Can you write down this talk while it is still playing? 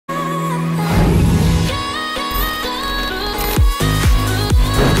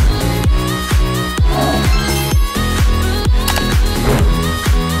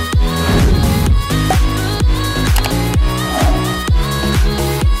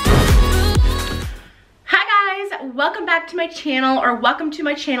welcome back to my channel, or welcome to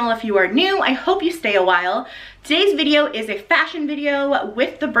my channel if you are new. I hope you stay a while. Today's video is a fashion video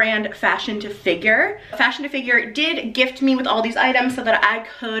with the brand Fashion to Figure. Fashion to Figure did gift me with all these items so that I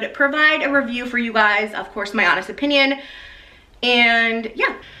could provide a review for you guys, of course my honest opinion, and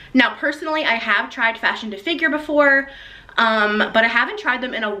yeah. Now personally I have tried Fashion to Figure before, but I haven't tried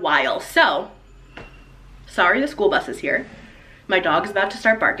them in a while, so sorry the school bus is here. My dog is about to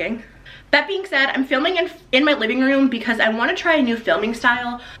start barking. That being said, I'm filming in my living room because I want to try a new filming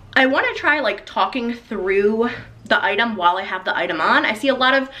style. I want to try like talking through the item while I have the item on. I see a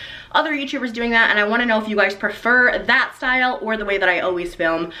lot of other YouTubers doing that, and I want to know if you guys prefer that style or the way that I always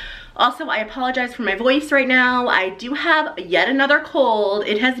film. Also, I apologize for my voice right now. I do have yet another cold.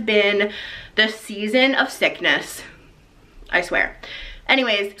 It has been the season of sickness, I swear.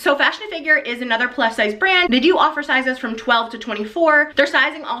 Anyways, so Fashion to Figure is another plus size brand. They do offer sizes from 12 to 24. Their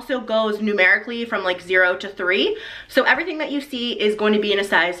sizing also goes numerically from like 0 to 3. So everything that you see is going to be in a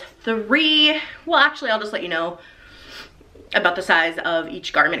size 3. Well, actually, I'll just let you know about the size of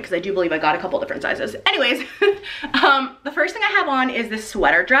each garment because I do believe I got a couple different sizes. Anyways, the first thing I have on is this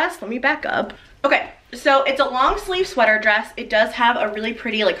sweater dress. Let me back up. Okay, so it's a long sleeve sweater dress. It does have a really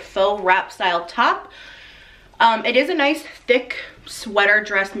pretty like faux wrap style top. It is a nice thick sweater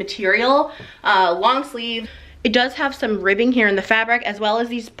dress material, long sleeve. It does have some ribbing here in the fabric, as well as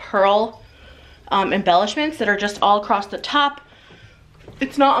these pearl embellishments that are just all across the top.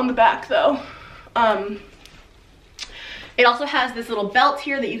 It's not on the back though. It also has this little belt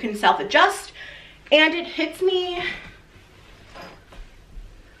here that you can self-adjust, and it hits me,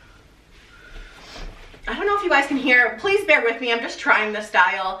 I don't know if you guys can hear, please bear with me, I'm just trying this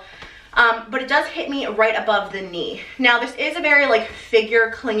style. But it does hit me right above the knee. Now this is a very like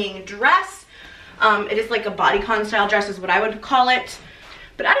figure clinging dress. It is like a bodycon style dress is what I would call it.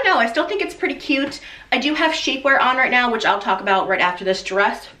 But I don't know, I still think it's pretty cute. I do have shapewear on right now, which I'll talk about right after this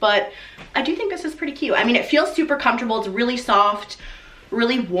dress, but I do think this is pretty cute. I mean, it feels super comfortable. It's really soft,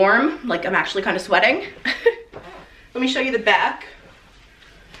 really warm. Like I'm actually kind of sweating. Let me show you the back.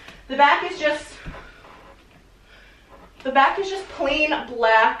 The back is just plain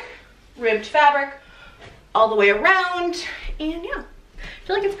black ribbed fabric all the way around, and yeah, I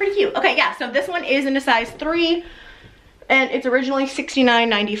feel like it's pretty cute. Okay, yeah, so this one is in a size 3 and it's originally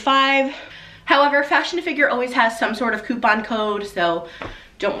 $69.95. However, Fashion to Figure always has some sort of coupon code, so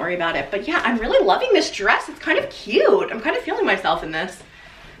don't worry about it. But yeah, I'm really loving this dress. It's kind of cute. I'm kind of feeling myself in this.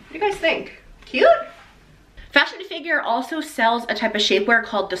 What do you guys think? Cute? Fashion to Figure also sells a type of shapewear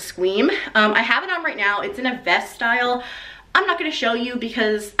called the Squeam. I have it on right now. It's in a vest style. I'm not going to show you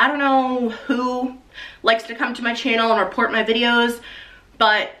because I don't know who likes to come to my channel and report my videos,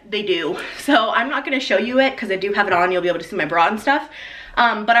 but they do. So I'm not going to show you it because I do have it on. You'll be able to see my bra and stuff.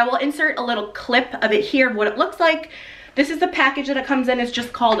 But I will insert a little clip of it here of what it looks like. This is the package that it comes in. It's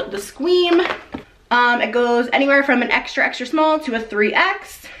just called the Squeam. It goes anywhere from an extra small to a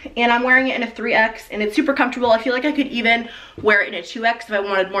 3X, and I'm wearing it in a 3X, and it's super comfortable. I feel like I could even wear it in a 2X if I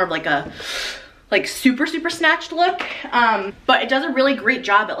wanted more of like a super snatched look. But it does a really great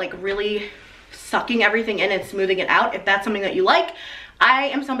job at like really sucking everything in and smoothing it out if that's something that you like. I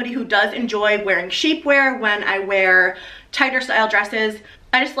am somebody who does enjoy wearing shapewear when I wear tighter style dresses.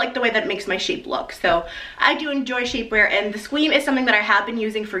 I just like the way that it makes my shape look. So I do enjoy shapewear, and the Squeam is something that I have been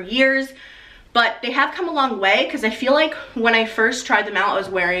using for years, but they have come a long way because I feel like when I first tried them out, I was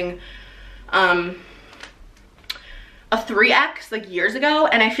wearing a 3X like years ago,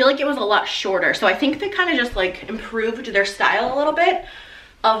 and I feel like it was a lot shorter. So I think they kind of just like improved their style a little bit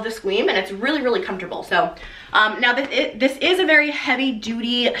of the Squeam, and it's really comfortable. So now this is a very heavy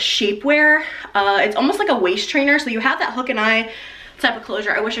duty shapewear. It's almost like a waist trainer, so you have that hook and eye type of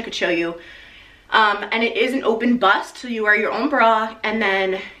closure. I wish I could show you. And it is an open bust, so you wear your own bra and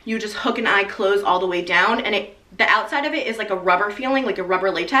then you just hook and eye close all the way down, and the outside of it is like a rubber feeling, like a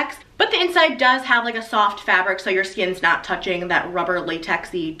rubber latex, but the inside does have like a soft fabric, so your skin's not touching that rubber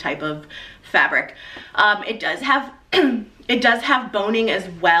latexy type of fabric. It does have boning as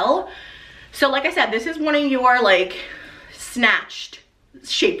well. So like I said, this is one of your like snatched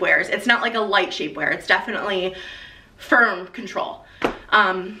shapewears. It's not like a light shapewear. It's definitely firm control.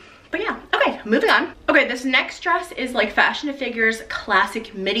 But yeah, okay, moving on. Okay, this next dress is like Fashion to Figure's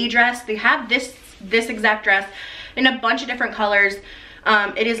classic midi dress. They have this exact dress in a bunch of different colors.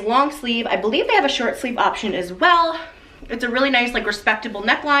 It is long sleeve. I believe they have a short sleeve option as well. It's a really nice, like respectable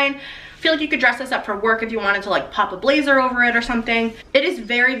neckline. I feel like you could dress this up for work if you wanted to like pop a blazer over it or something. It is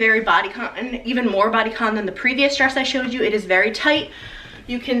very bodycon, even more bodycon than the previous dress I showed you. It is very tight.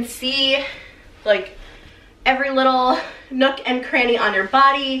 You can see like every little nook and cranny on your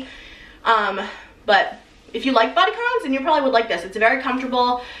body. But if you like bodycons, then you probably would like this. It's very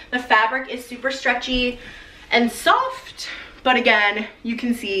comfortable. The fabric is super stretchy and soft, but again, you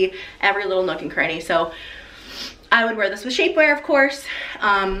can see every little nook and cranny. So I would wear this with shapewear, of course,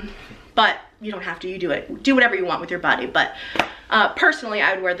 but you don't have to. You do whatever you want with your body, but personally,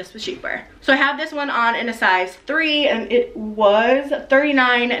 I would wear this with shapewear. So I have this one on in a size 3, and it was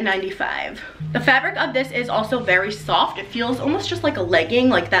 $39.95. The fabric of this is also very soft. It feels almost just like a legging,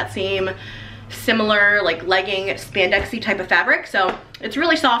 like that same similar like legging spandexy type of fabric. So it's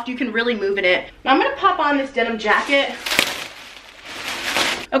really soft. You can really move in it. Now I'm gonna pop on this denim jacket.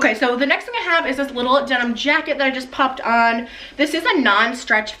 Okay, so the next thing I have is this little denim jacket that I just popped on. This is a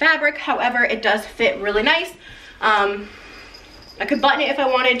non-stretch fabric, however, it does fit really nice. I could button it if I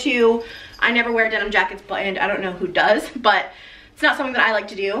wanted to. I never wear denim jackets buttoned. I don't know who does, but it's not something that I like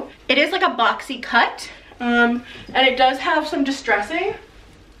to do. It is like a boxy cut, and it does have some distressing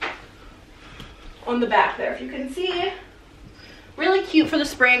on the back there, if you can see. Really cute for the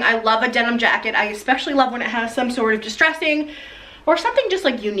spring. I love a denim jacket. I especially love when it has some sort of distressing or something just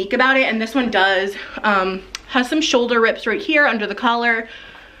like unique about it, and this one does. Has some shoulder rips right here under the collar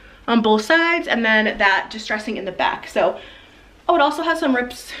on both sides, and then that distressing in the back. So, oh, it also has some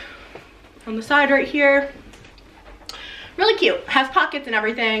rips on the side right here. Really cute. Has pockets and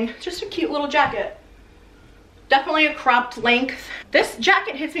everything. Just a cute little jacket. Definitely a cropped length. This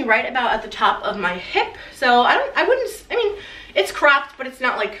jacket hits me right about at the top of my hip, so I mean, it's cropped, but it's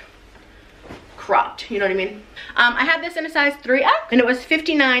not like cropped, you know what I mean? I had this in a size 3X, and it was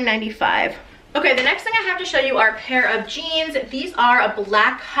 $59.95. Okay, the next thing I have to show you are a pair of jeans. These are a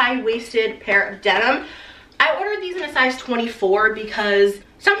black high-waisted pair of denim. I ordered these in a size 24 because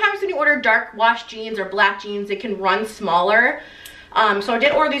sometimes when you order dark wash jeans or black jeans, it can run smaller. So I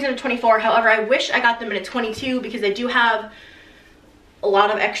did order these in a 24. However, I wish I got them in a 22 because they do have a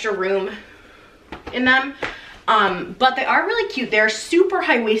lot of extra room in them. But they are really cute. They're super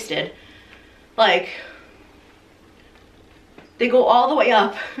high-waisted. Like, they go all the way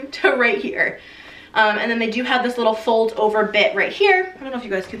up to right here. And then they do have this little fold over bit right here. I don't know if you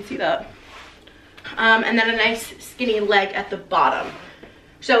guys can see that. And then a nice skinny leg at the bottom.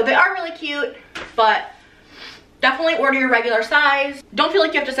 So they are really cute, but definitely order your regular size. Don't feel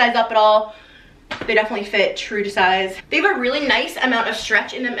like you have to size up at all. They definitely fit true to size. They have a really nice amount of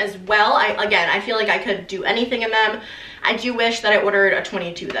stretch in them as well. Again, I feel like I could do anything in them. I do wish that I ordered a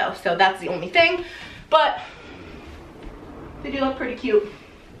 22 though, so that's the only thing. But they do look pretty cute.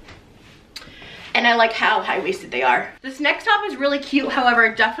 And I like how high-waisted they are. This next top is really cute, however,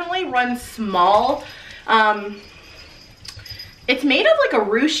 it definitely runs small. It's made of like a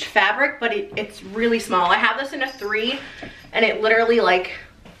ruched fabric, but it's really small. I have this in a 3, and it literally like,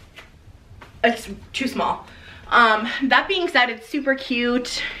 it's too small. That being said, it's super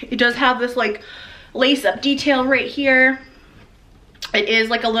cute. It does have this like lace-up detail right here. It is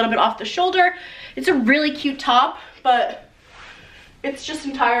like a little bit off the shoulder. It's a really cute top, but it's just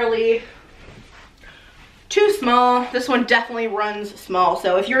entirely too small. This one definitely runs small.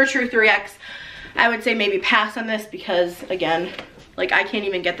 So if you're a true 3X, I would say maybe pass on this because, again, like I can't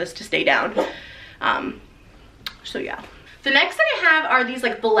even get this to stay down. So yeah. The next thing I have are these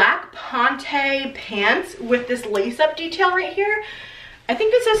like black ponte pants with this lace-up detail right here. I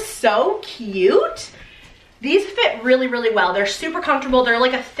think this is so cute. These fit really, really well. They're super comfortable. They're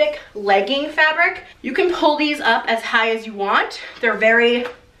like a thick legging fabric. You can pull these up as high as you want. They're very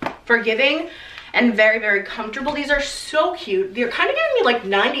forgiving and very, very comfortable. These are so cute. They're kind of giving me like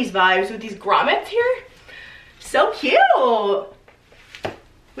 90s vibes with these grommets here. So cute.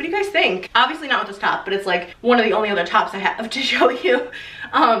 What do you guys think? Obviously not with this top, but it's like one of the only other tops I have to show you.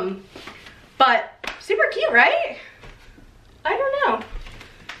 But super cute, right? I don't know.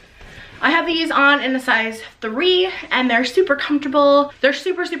 I have these on in a size 3, and they're super comfortable. They're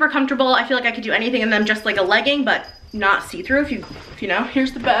super, super comfortable. I feel like I could do anything in them just like a legging, but not see-through if you know.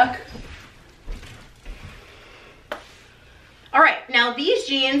 Here's the back. All right, now these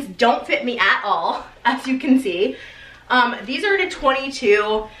jeans don't fit me at all, as you can see. These are in a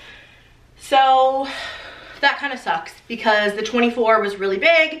 22, so that kind of sucks because the 24 was really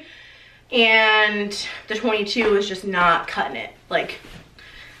big and the 22 is just not cutting it. Like,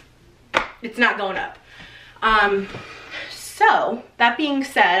 it's not going up. So that being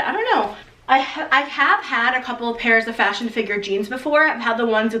said, I don't know. I have had a couple of pairs of fashion figure jeans before. I've had the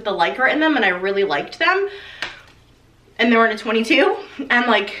ones with the Lycra in them and I really liked them. And they were in a 22, and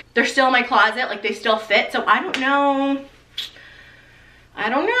like they're still in my closet, like they still fit. So I don't know.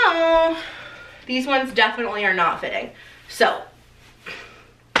 These ones definitely are not fitting. So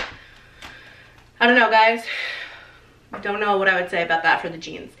I don't know, guys. I don't know what I would say about that for the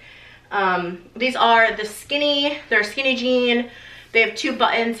jeans. These are the skinny, they're a skinny jean. They have 2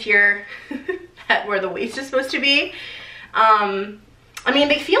 buttons here at where the waist is supposed to be. I mean,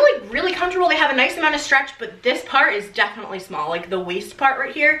 they feel like really comfortable. They have a nice amount of stretch, but this part is definitely small. Like the waist part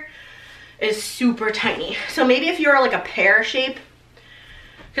right here is super tiny. So maybe if you're like a pear shape,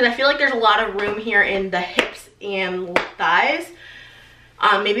 because I feel like there's a lot of room here in the hips and thighs.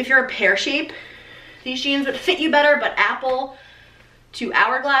 Maybe if you're a pear shape, these jeans would fit you better, but apple to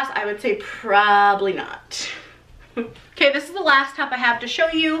hourglass, I would say probably not. Okay, this is the last top I have to show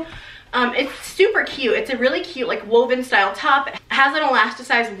you. It's super cute. It's a really cute like woven style top. It has an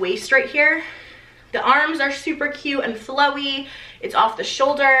elasticized waist right here. The arms are super cute and flowy. It's off the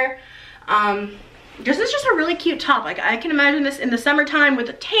shoulder. This is just a really cute top. Like I can imagine this in the summertime with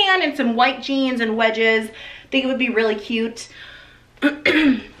a tan and some white jeans and wedges. I think it would be really cute.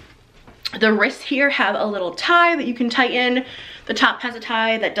 The wrists here have a little tie that you can tighten. The top has a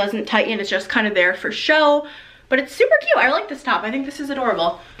tie that doesn't tighten. It's just kind of there for show. But it's super cute. I like this top. I think this is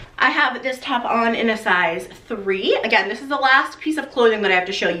adorable. I have this top on in a size 3. Again, this is the last piece of clothing that I have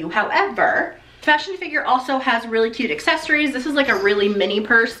to show you. However, Fashion to Figure also has really cute accessories. This is like a really mini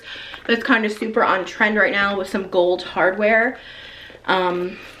purse that's kind of super on trend right now with some gold hardware.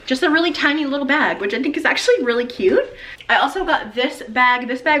 Just a really tiny little bag, which I think is actually really cute. I also got this bag.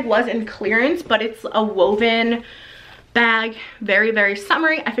 This bag was in clearance, but it's a woven bag, very, very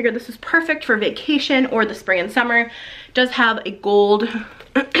summery. I figured this is perfect for vacation or the spring and summer. It does have a gold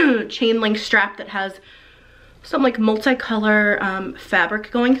chain link strap that has some like multicolor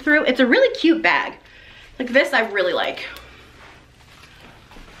fabric going through. It's a really cute bag. Like this I really like.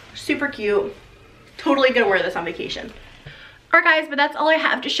 Super cute. Totally gonna wear this on vacation. Alright guys, but that's all I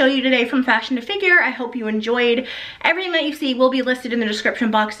have to show you today from Fashion to Figure. I hope you enjoyed. Everything that you see will be listed in the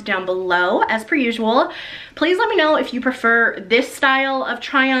description box down below, as per usual. Please let me know if you prefer this style of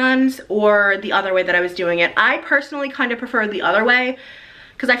try-ons or the other way that I was doing it. I personally kind of prefer the other way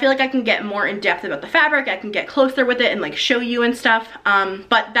because I feel like I can get more in depth about the fabric. I can get closer with it and like show you and stuff.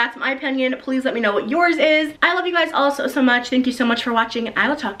 But that's my opinion. Please let me know what yours is. I love you guys all so much. Thank you so much for watching. I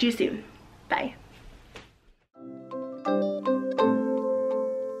will talk to you soon. Bye.